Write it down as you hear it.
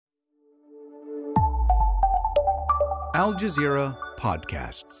Al Jazeera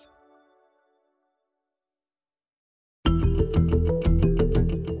Podcasts.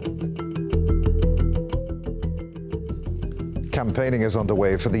 Campaigning is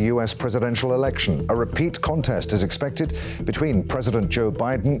underway for the U.S. presidential election. A repeat contest is expected between President Joe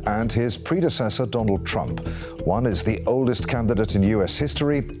Biden and his predecessor, Donald Trump. One is the oldest candidate in U.S.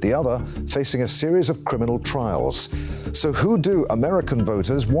 history, the other facing a series of criminal trials. So who do American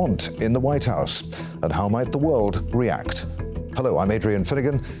voters want in the White House? And how might the world react? Hello, I'm Adrian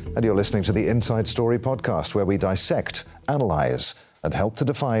Finnegan, and you're listening to the Inside Story podcast, where we dissect, analyze, and help to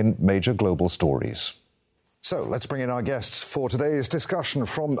define major global stories. So let's bring in our guests for today's discussion.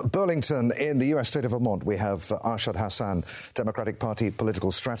 From Burlington in the U.S. state of Vermont, we have Arshad Hassan, Democratic Party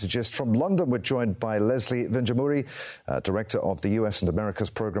political strategist. From London, we're joined by Leslie Vinjamuri, director of the U.S. and America's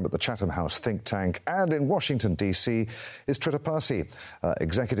program at the Chatham House think tank. And in Washington, D.C., is Trita Parsi,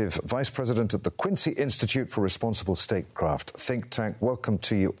 executive vice president at the Quincy Institute for Responsible Statecraft think tank. Welcome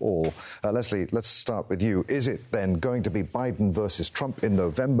to you all. Leslie, let's start with you. Is it then going to be Biden versus Trump in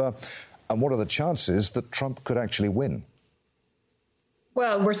November? And what are the chances that Trump could actually win?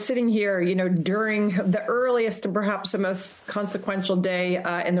 Well, we're sitting here, during the earliest and perhaps the most consequential day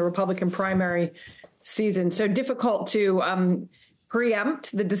in the Republican primary season. So difficult to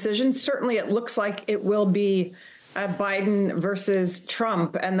preempt the decision. Certainly, it looks like it will be Biden versus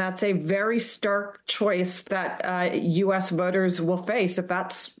Trump. And that's a very stark choice that U.S. voters will face if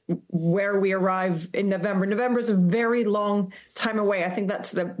that's where we arrive in November. November is a very long time away. I think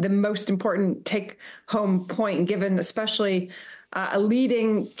that's the most important take-home point, given especially a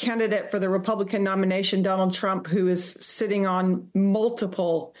leading candidate for the Republican nomination, Donald Trump, who is sitting on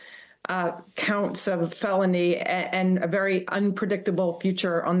multiple counts of felony and a very unpredictable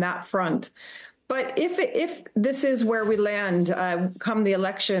future on that front. But if this is where we land come the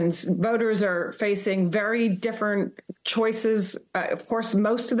elections, voters are facing very different choices. Of course,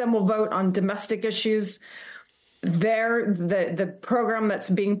 most of them will vote on domestic issues. The program that's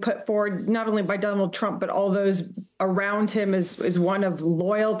being put forward, not only by Donald Trump, but all those around him, is one of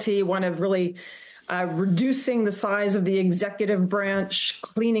loyalty, one of really reducing the size of the executive branch,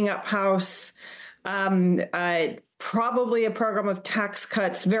 cleaning up house, probably a program of tax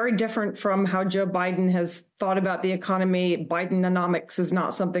cuts, very different from how Joe Biden has thought about the economy. Bidenomics is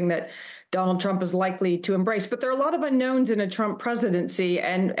not something that Donald Trump is likely to embrace. But there are a lot of unknowns in a Trump presidency,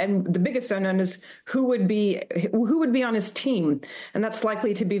 and the biggest unknown is who would be on his team. And that's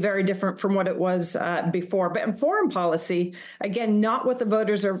likely to be very different from what it was before. But in foreign policy, again, not what the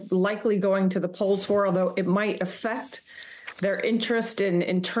voters are likely going to the polls for, although it might affect their interest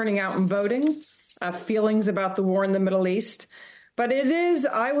in turning out and voting. Feelings about the war in the Middle East. But it is,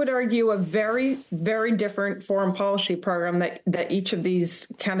 I would argue, a very, very different foreign policy program that each of these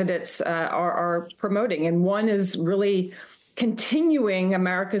candidates are promoting. And one is really continuing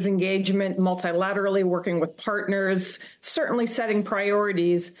America's engagement multilaterally, working with partners, certainly setting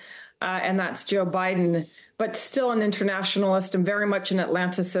priorities, and that's Joe Biden, but still an internationalist and very much an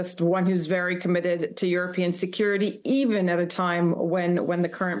Atlanticist, one who's very committed to European security, even at a time when the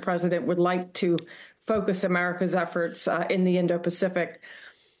current president would like to focus America's efforts in the Indo-Pacific.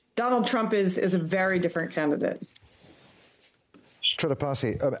 Donald Trump is a very different candidate. Trita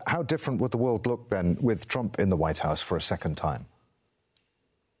Parsi, how different would the world look then with Trump in the White House for a second time?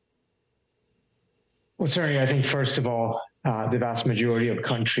 Well, certainly, I think, first of all, the vast majority of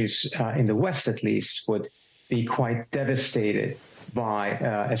countries in the West, at least, would be quite devastated by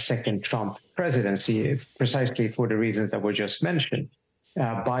a second Trump presidency, precisely for the reasons that were just mentioned.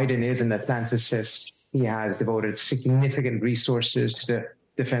 Biden is an Atlanticist. He has devoted significant resources to the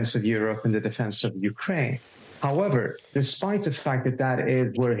defense of Europe and the defense of Ukraine. However, despite the fact that that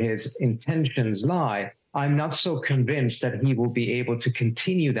is where his intentions lie, I'm not so convinced that he will be able to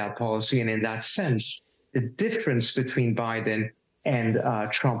continue that policy. And in that sense, the difference between Biden and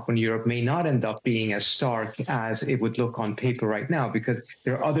Trump in Europe may not end up being as stark as it would look on paper right now, because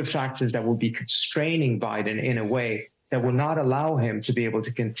there are other factors that will be constraining Biden in a way that will not allow him to be able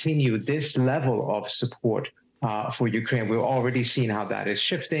to continue this level of support for Ukraine. We've already seen how that is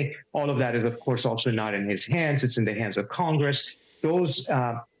shifting. All of that is, of course, also not in his hands. It's in the hands of Congress. Those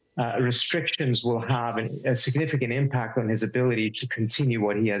restrictions will have a significant impact on his ability to continue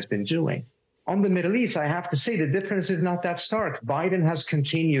what he has been doing. On the Middle East, I have to say the difference is not that stark. Biden has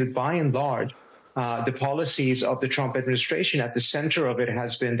continued, by and large, the policies of the Trump administration. At the center of it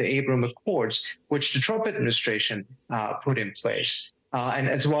has been the Abraham Accords, which the Trump administration put in place. And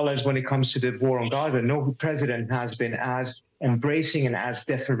as well as when it comes to the war on Gaza, no president has been as embracing and as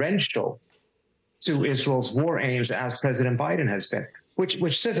deferential to Israel's war aims as President Biden has been,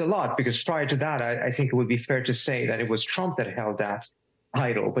 which says a lot, because prior to that, I think it would be fair to say that it was Trump that held that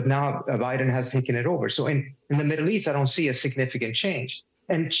title, but now Biden has taken it over. So in the Middle East, I don't see a significant change.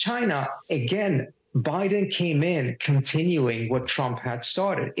 And China, again, Biden came in continuing what Trump had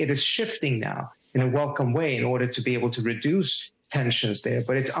started. It is shifting now in a welcome way in order to be able to reduce tensions there.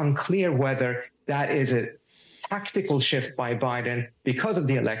 But it's unclear whether that is a tactical shift by Biden because of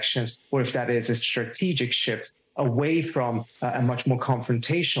the elections, or if that is a strategic shift away from a much more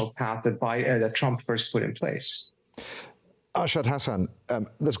confrontational path that Trump first put in place. Arshad Hassan,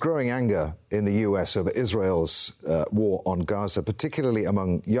 there's growing anger in the US over Israel's war on Gaza, particularly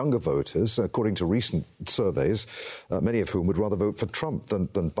among younger voters, according to recent surveys, many of whom would rather vote for Trump than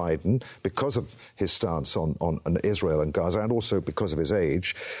Biden because of his stance on Israel and Gaza, and also because of his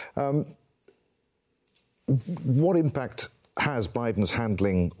age. What impact has Biden's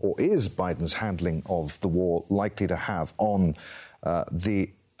handling, or is Biden's handling of the war likely to have on a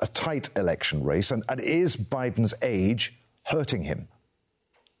tight election race? And is Biden's age hurting him?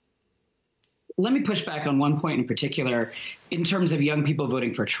 Let me push back on one point in particular in terms of young people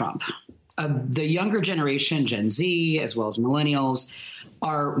voting for Trump. The younger generation, Gen Z, as well as millennials,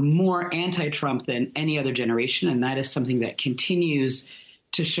 are more anti-Trump than any other generation, and that is something that continues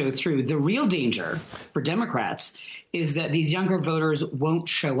to show through. The real danger for Democrats is that these younger voters won't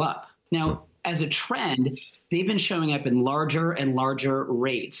show up. Now, as a trend, they've been showing up in larger and larger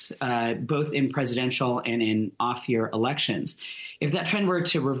rates, both in presidential and in off-year elections. If that trend were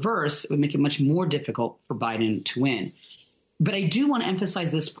to reverse, it would make it much more difficult for Biden to win. But I do want to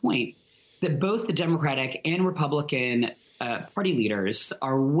emphasize this point, that both the Democratic and Republican party leaders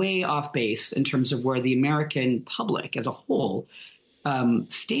are way off base in terms of where the American public as a whole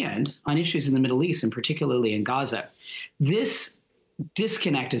stand on issues in the Middle East, and particularly in Gaza. This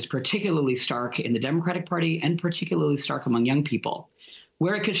disconnect is particularly stark in the Democratic Party and particularly stark among young people.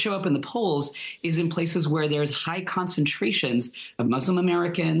 Where it could show up in the polls is in places where there's high concentrations of Muslim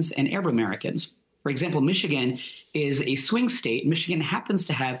Americans and Arab Americans. For example, Michigan is a swing state. Michigan happens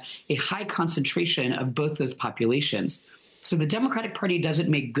to have a high concentration of both those populations. So the Democratic Party doesn't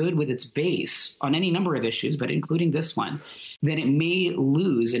make good with its base on any number of issues, but including this one, then it may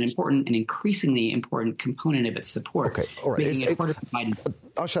lose an important and increasingly important component of its support. Okay, all right.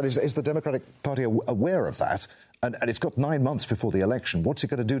 Arshad, is the Democratic Party aware of that? And it's got 9 months before the election. What's it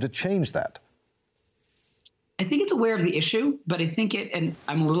going to do to change that? I think it's aware of the issue, but I think and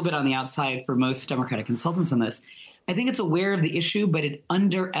I'm a little bit on the outside for most Democratic consultants on this, I think it's aware of the issue, but it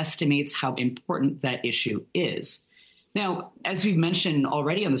underestimates how important that issue is. Now, as we've mentioned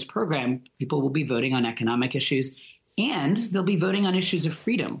already on this program, people will be voting on economic issues, and they'll be voting on issues of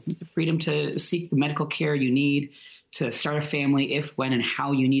freedom, the freedom to seek the medical care you need, to start a family if, when, and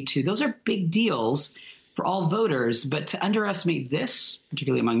how you need to. Those are big deals for all voters, but to underestimate this,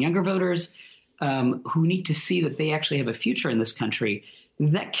 particularly among younger voters who need to see that they actually have a future in this country,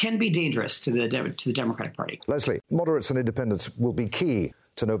 that can be dangerous to the Democratic Party. Leslie, moderates and independents will be key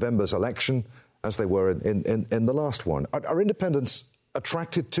to November's election, as they were in the last one. Are independents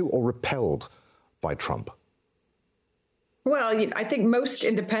attracted to or repelled by Trump? Well, I think most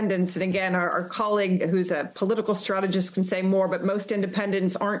independents, and again, our colleague who's a political strategist can say more, but most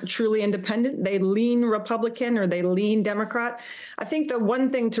independents aren't truly independent. They lean Republican or they lean Democrat. I think the one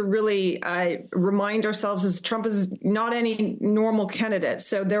thing to really remind ourselves is Trump is not any normal candidate.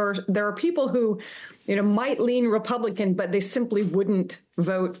 So there are people who, might lean Republican, but they simply wouldn't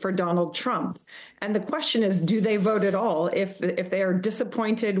vote for Donald Trump. And the question is, do they vote at all if they are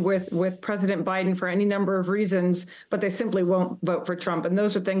disappointed with President Biden for any number of reasons, but they simply won't vote for Trump? And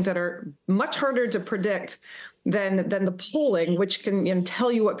those are things that are much harder to predict than the polling, which can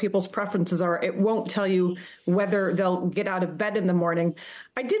tell you what people's preferences are. It won't tell you whether they'll get out of bed in the morning.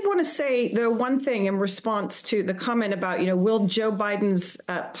 I did want to say the one thing in response to the comment about, will Joe Biden's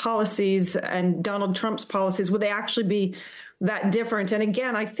policies and Donald Trump's policies, will they actually be that different? And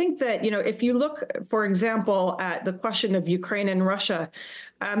again, I think that, if you look, for example, at the question of Ukraine and Russia,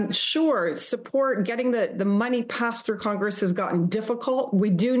 sure, support getting the money passed through Congress has gotten difficult. We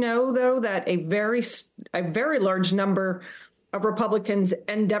do know, though, that a very large number of Republicans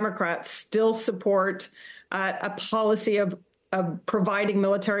and Democrats still support a policy of providing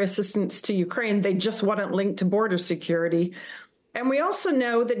military assistance to Ukraine. They just want it linked to border security. And we also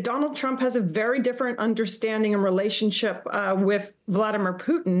know that Donald Trump has a very different understanding and relationship with Vladimir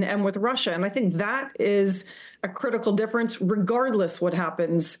Putin and with Russia. And I think that is a critical difference, regardless what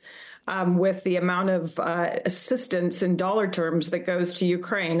happens with the amount of assistance in dollar terms that goes to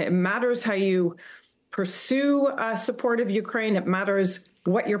Ukraine. It matters how you pursue support of Ukraine. It matters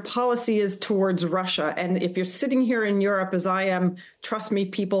what your policy is towards Russia. And if you're sitting here in Europe, as I am, trust me,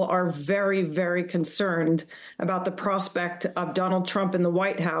 people are very, very concerned about the prospect of Donald Trump in the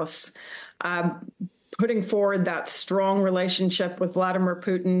White House putting forward that strong relationship with Vladimir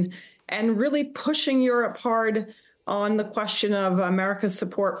Putin and really pushing Europe hard on the question of America's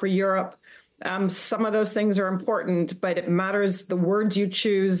support for Europe. Some of those things are important, but it matters the words you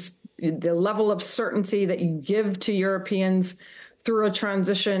choose, the level of certainty that you give to Europeans through a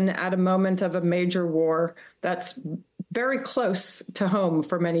transition at a moment of a major war that's very close to home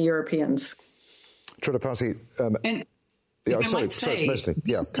for many Europeans. Trina Parsi, Leslie. This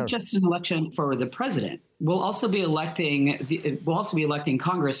isn't just an election for the president. We'll also be electing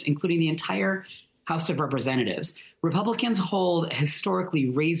Congress, including the entire House of Representatives. Republicans hold a historically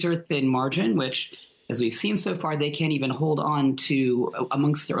razor-thin margin, which, as we've seen so far, they can't even hold on to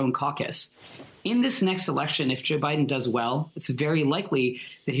amongst their own caucus. In this next election, if Joe Biden does well, it's very likely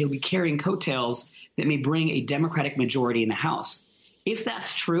that he'll be carrying coattails that may bring a Democratic majority in the House. If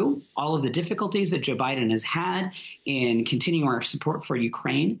that's true, all of the difficulties that Joe Biden has had in continuing our support for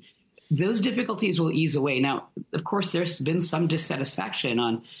Ukraine, those difficulties will ease away. Now, of course, there's been some dissatisfaction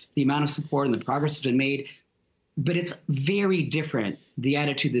on the amount of support and the progress that's been made, but it's very different, the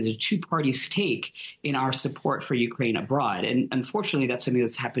attitude that the two parties take in our support for Ukraine abroad. And unfortunately, that's something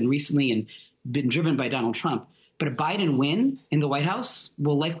that's happened recently and been driven by Donald Trump. But a Biden win in the White House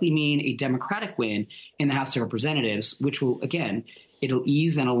will likely mean a Democratic win in the House of Representatives, which will, again, it'll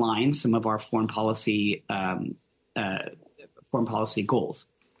ease and align some of our foreign policy goals.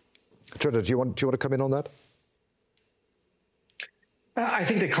 Trina, do you want to come in on that? I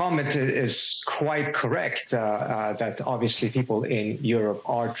think the comment is quite correct, that obviously people in Europe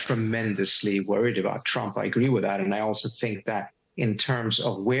are tremendously worried about Trump. I agree with that. And I also think that in terms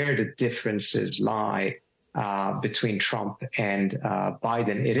of where the differences lie between Trump and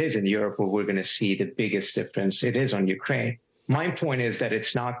Biden, it is in Europe where we're going to see the biggest difference. It is on Ukraine. My point is that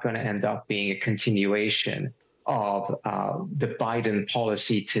it's not going to end up being a continuation of the Biden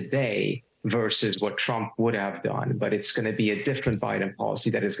policy today versus what Trump would have done, but it's going to be a different Biden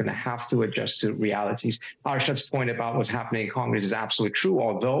policy that is going to have to adjust to realities. Arshad's point about what's happening in Congress is absolutely true,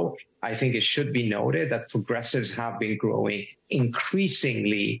 although I think it should be noted that progressives have been growing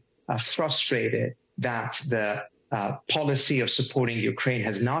increasingly frustrated that the policy of supporting Ukraine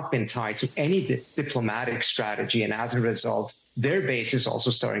has not been tied to any diplomatic strategy. And as a result, their base is also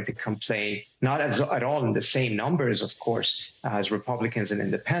starting to complain, not at all in the same numbers, of course, as Republicans and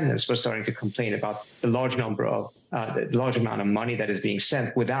independents, but starting to complain about the large amount of money that is being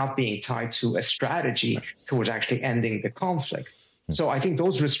sent without being tied to a strategy towards actually ending the conflict. So I think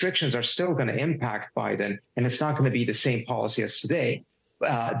those restrictions are still going to impact Biden, and it's not going to be the same policy as today.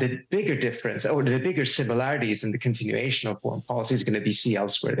 The bigger difference or the bigger similarities in the continuation of foreign policy is going to be seen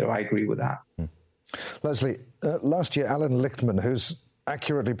elsewhere, though. I agree with that. Leslie, last year, Alan Lichtman, who's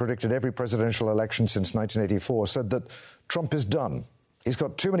accurately predicted every presidential election since 1984, said that Trump is done. He's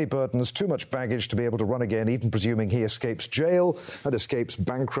got too many burdens, too much baggage to be able to run again, even presuming he escapes jail and escapes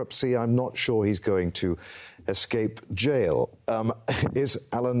bankruptcy. I'm not sure he's going to escape jail. Is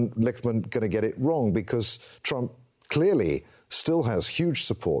Alan Lichtman going to get it wrong? Because Trump clearly still has huge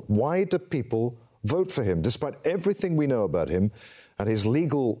support. Why do people vote for him, despite everything we know about him and his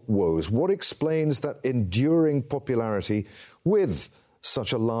legal woes? What explains that enduring popularity with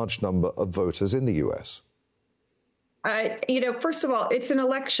such a large number of voters in the U.S.? First of all, it's an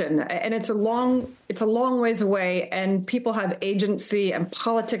election and it's a long ways away, and people have agency and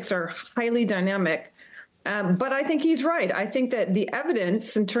politics are highly dynamic. But I think he's right. I think that the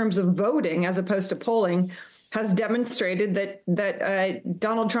evidence in terms of voting as opposed to polling has demonstrated that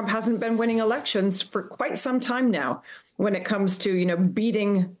Donald Trump hasn't been winning elections for quite some time now when it comes to,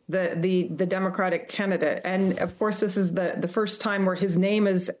 beating the Democratic candidate. And of course, this is the first time where his name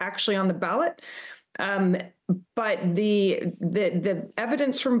is actually on the ballot. But the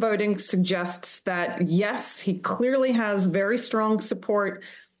evidence from voting suggests that, yes, he clearly has very strong support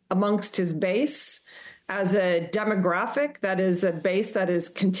amongst his base. As a demographic, that is a base that is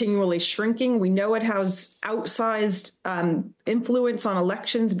continually shrinking. We know it has outsized influence on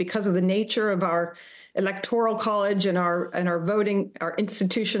elections because of the nature of our electoral college and our voting, our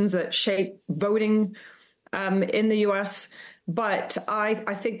institutions that shape voting in the U.S. But I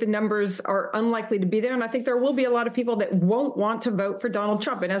think the numbers are unlikely to be there. And I think there will be a lot of people that won't want to vote for Donald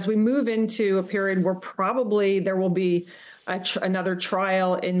Trump. And as we move into a period where probably there will be another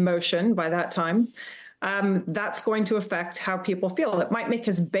trial in motion by that time, that's going to affect how people feel. It might make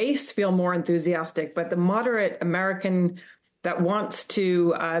his base feel more enthusiastic, but the moderate American that wants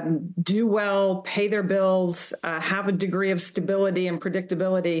to do well, pay their bills, have a degree of stability and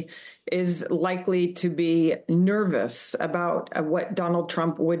predictability is likely to be nervous about what Donald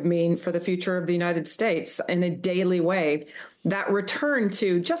Trump would mean for the future of the United States in a daily way. That return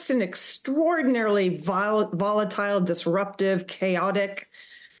to just an extraordinarily volatile, disruptive, chaotic,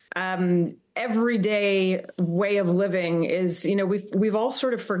 everyday way of living is, we've all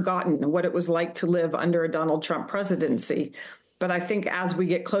sort of forgotten what it was like to live under a Donald Trump presidency. But I think as we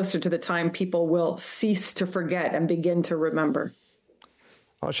get closer to the time, people will cease to forget and begin to remember.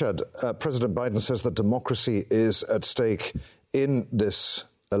 Arshad, President Biden says that democracy is at stake in this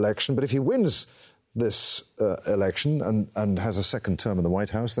election. But if he wins this election and has a second term in the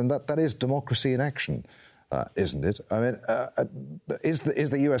White House, then that is democracy in action. Isn't it? I mean, is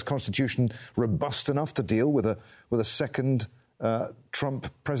the U.S. Constitution robust enough to deal with a second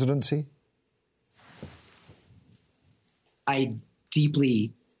Trump presidency? I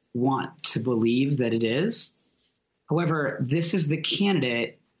deeply want to believe that it is. However, this is the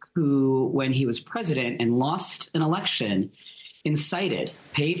candidate who, when he was president and lost an election, incited,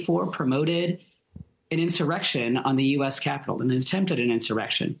 paid for, promoted an insurrection on the U.S. Capitol, an attempt at an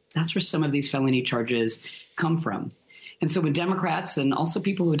insurrection. That's where some of these felony charges come from. And so when Democrats and also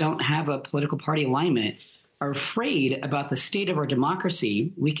people who don't have a political party alignment are afraid about the state of our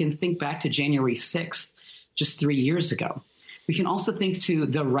democracy, we can think back to January 6th, just 3 years ago. We can also think to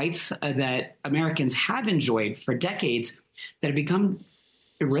the rights that Americans have enjoyed for decades that have become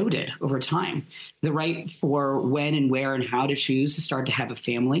eroded over time. The right for when and where and how to choose to start to have a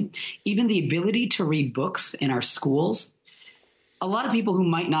family, even the ability to read books in our schools. A lot of people who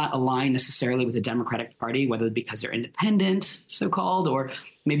might not align necessarily with the Democratic Party, whether because they're independent, so-called, or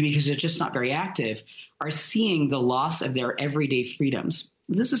maybe because they're just not very active, are seeing the loss of their everyday freedoms.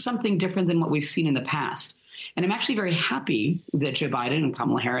 This is something different than what we've seen in the past. And I'm actually very happy that Joe Biden and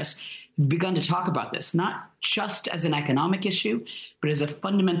Kamala Harris have begun to talk about this, not just as an economic issue, but as a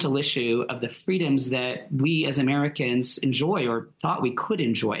fundamental issue of the freedoms that we as Americans enjoy or thought we could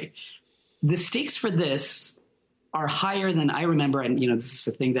enjoy. The stakes for this are higher than I remember. And, this is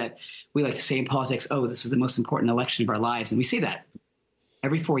the thing that we like to say in politics, this is the most important election of our lives. And we say that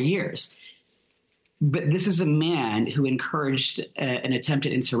every 4 years. But this is a man who encouraged an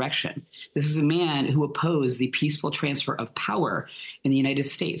attempted insurrection. This is a man who opposed the peaceful transfer of power in the United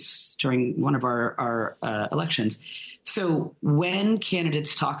States during one of our elections. So when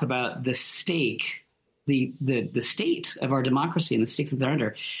candidates talk about the stake, the state of our democracy and the stakes that they're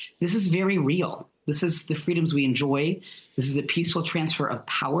under, this is very real. This is the freedoms we enjoy. This is the peaceful transfer of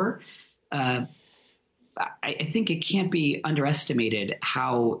power. I think it can't be underestimated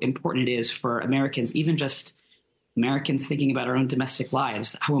how important it is for Americans, even just Americans thinking about our own domestic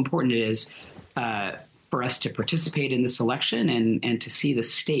lives, how important it is for us to participate in this election and to see the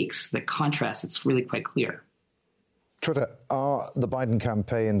stakes, the contrast. It's really quite clear. Trita, are the Biden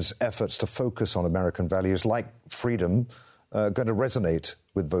campaign's efforts to focus on American values like freedom going to resonate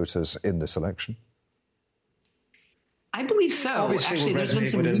with voters in this election? I believe so. Obviously, actually, there's been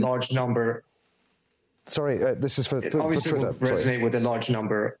some with a large number. Sorry, this is for obviously Trita. Will resonate with a large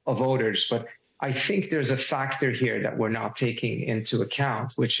number of voters, but I think there's a factor here that we're not taking into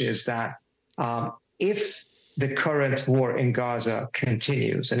account, which is that if the current war in Gaza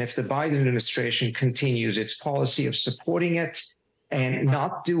continues, and if the Biden administration continues its policy of supporting it and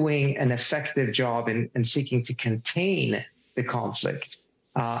not doing an effective job in seeking to contain the conflict,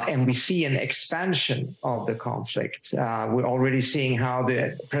 and we see an expansion of the conflict. We're already seeing how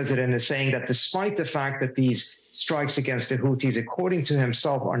the president is saying that despite the fact that these strikes against the Houthis, according to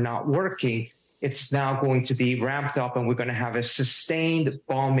himself, are not working, it's now going to be ramped up and we're going to have a sustained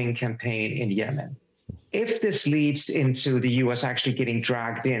bombing campaign in Yemen. If this leads into the U.S. actually getting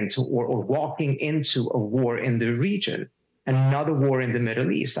dragged into or walking into a war in the region, another war in the Middle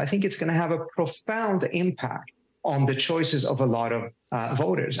East, I think it's going to have a profound impact on the choices of a lot of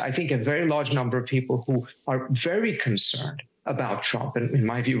voters. I think a very large number of people who are very concerned about Trump, and in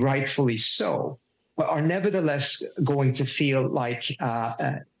my view, rightfully so, but are nevertheless going to feel like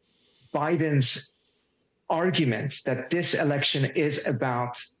Biden's argument that this election is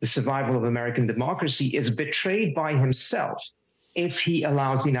about the survival of American democracy is betrayed by himself if he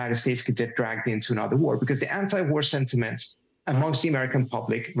allows the United States to get dragged into another war, because the anti-war sentiments amongst the American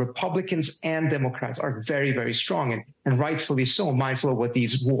public, Republicans and Democrats, are very, very strong, and rightfully so, mindful of what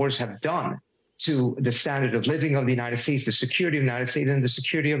these wars have done to the standard of living of the United States, the security of the United States, and the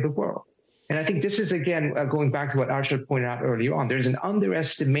security of the world. And I think this is, again, going back to what Arshad pointed out earlier on, there's an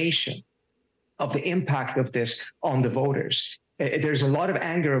underestimation of the impact of this on the voters. There's a lot of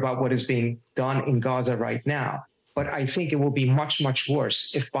anger about what is being done in Gaza right now. But I think it will be much, much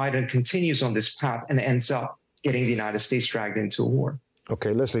worse if Biden continues on this path and ends up getting the United States dragged into a war.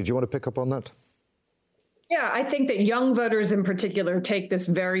 Okay, Leslie, do you want to pick up on that? Yeah, I think that young voters in particular take this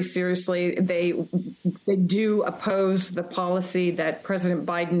very seriously. They do oppose the policy that President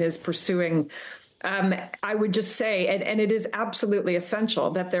Biden is pursuing. I would just say, and it is absolutely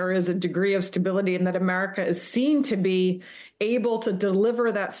essential that there is a degree of stability and that America is seen to be able to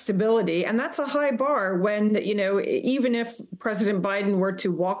deliver that stability. And that's a high bar when, even if President Biden were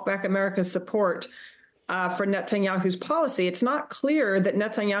to walk back America's support for Netanyahu's policy, it's not clear that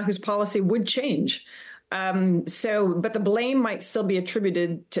Netanyahu's policy would change. But the blame might still be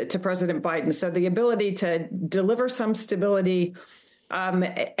attributed to President Biden. So the ability to deliver some stability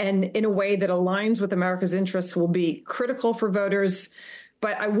and in a way that aligns with America's interests will be critical for voters.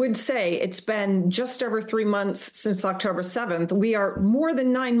 But I would say it's been just over 3 months since October 7th. We are more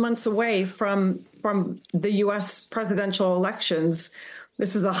than 9 months away from the U.S. presidential elections.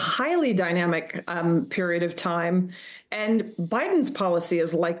 This is a highly dynamic period of time. And Biden's policy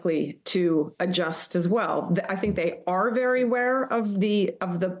is likely to adjust as well. I think they are very aware of the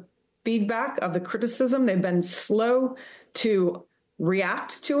feedback, of the criticism. They've been slow to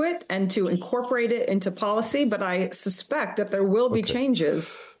react to it and to incorporate it into policy. But I suspect that there will be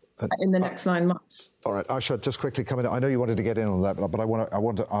changes in the next 9 months. All right, Arshad, just quickly come in. I know you wanted to get in on that, but I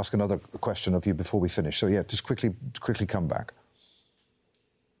want to ask another question of you before we finish. So, yeah, just quickly come back.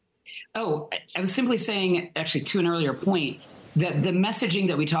 Oh, I was simply saying, actually, to an earlier point, that the messaging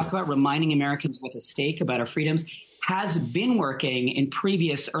that we talk about, reminding Americans what's at stake about our freedoms, has been working in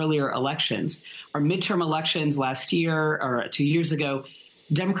previous earlier elections. Our midterm elections last year or 2 years ago,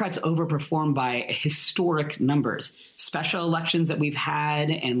 Democrats overperformed by historic numbers. Special elections that we've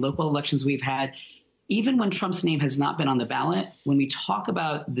had and local elections we've had, even when Trump's name has not been on the ballot, when we talk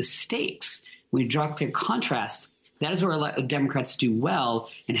about the stakes, when we draw clear contrast, that is where Democrats do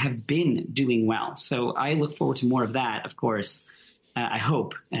well and have been doing well. So I look forward to more of that, of course, I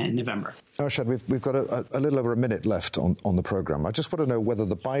hope, in November. Arshad, we've got a little over a minute left on the program. I just want to know whether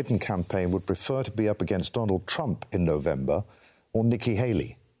the Biden campaign would prefer to be up against Donald Trump in November or Nikki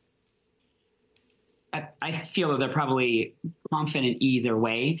Haley. I feel that they're probably confident either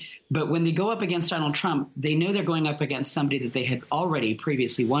way. But when they go up against Donald Trump, they know they're going up against somebody that they had already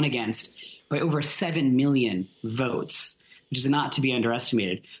previously won against by over 7 million votes, which is not to be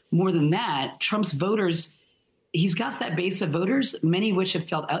underestimated. More than that, Trump's voters, he's got that base of voters, many of which have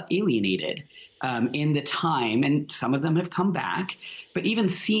felt alienated in the time, and some of them have come back. But even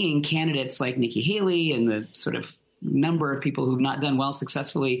seeing candidates like Nikki Haley and the sort of number of people who've not done well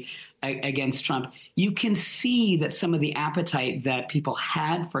successfully against Trump, you can see that some of the appetite that people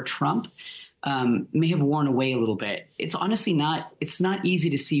had for Trump may have worn away a little bit. It's honestly it's not easy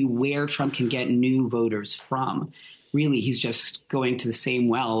to see where Trump can get new voters from. Really, he's just going to the same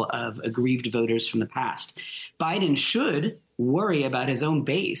well of aggrieved voters from the past. Biden should worry about his own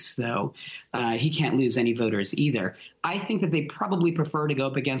base, though. He can't lose any voters either. I think that they probably prefer to go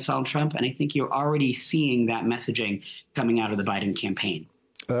up against Donald Trump, and I think you're already seeing that messaging coming out of the Biden campaign.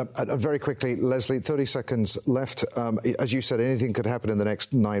 Very quickly, Leslie, 30 seconds left. As you said, anything could happen in the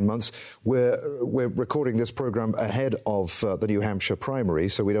next 9 months. We're recording this program ahead of the New Hampshire primary,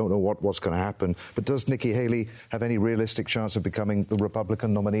 so we don't know what's going to happen. But does Nikki Haley have any realistic chance of becoming the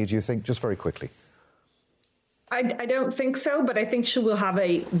Republican nominee, do you think? Just very quickly. I don't think so, but I think she will have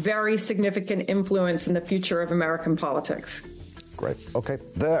a very significant influence in the future of American politics. Great. OK,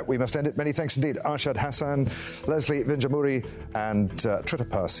 there we must end it. Many thanks indeed. Arshad Hassan, Leslie Vinjamuri and Trita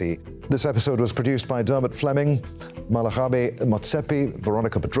Parsi. This episode was produced by Dermot Fleming, Malachabe Motsepi,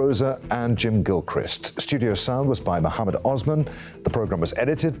 Veronica Pedroza and Jim Gilchrist. Studio sound was by Mohammed Osman. The program was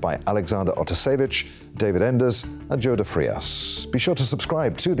edited by Alexander Otasevich, David Enders and Joe DeFrias. Be sure to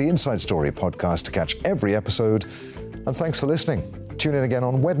subscribe to the Inside Story podcast to catch every episode. And thanks for listening. Tune in again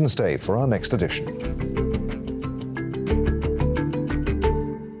on Wednesday for our next edition.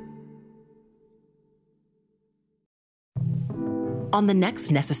 On the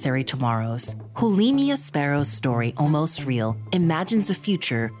next Necessary Tomorrows, Hulimia Sparrow's story, Almost Real, imagines a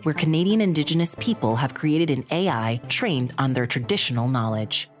future where Canadian Indigenous people have created an AI trained on their traditional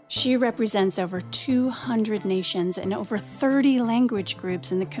knowledge. She represents over 200 nations and over 30 language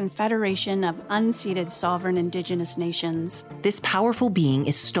groups in the Confederation of Unceded Sovereign Indigenous Nations. This powerful being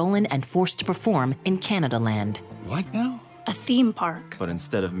is stolen and forced to perform in Canada Land. What now? A theme park. But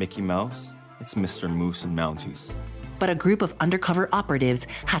instead of Mickey Mouse, it's Mr. Moose and Mounties. But a group of undercover operatives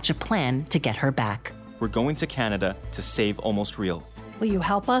hatch a plan to get her back. We're going to Canada to save Almost Real. Will you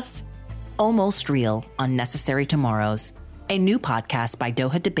help us? Almost Real on Necessary Tomorrows, a new podcast by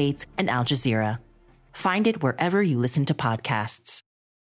Doha Debates and Al Jazeera. Find it wherever you listen to podcasts.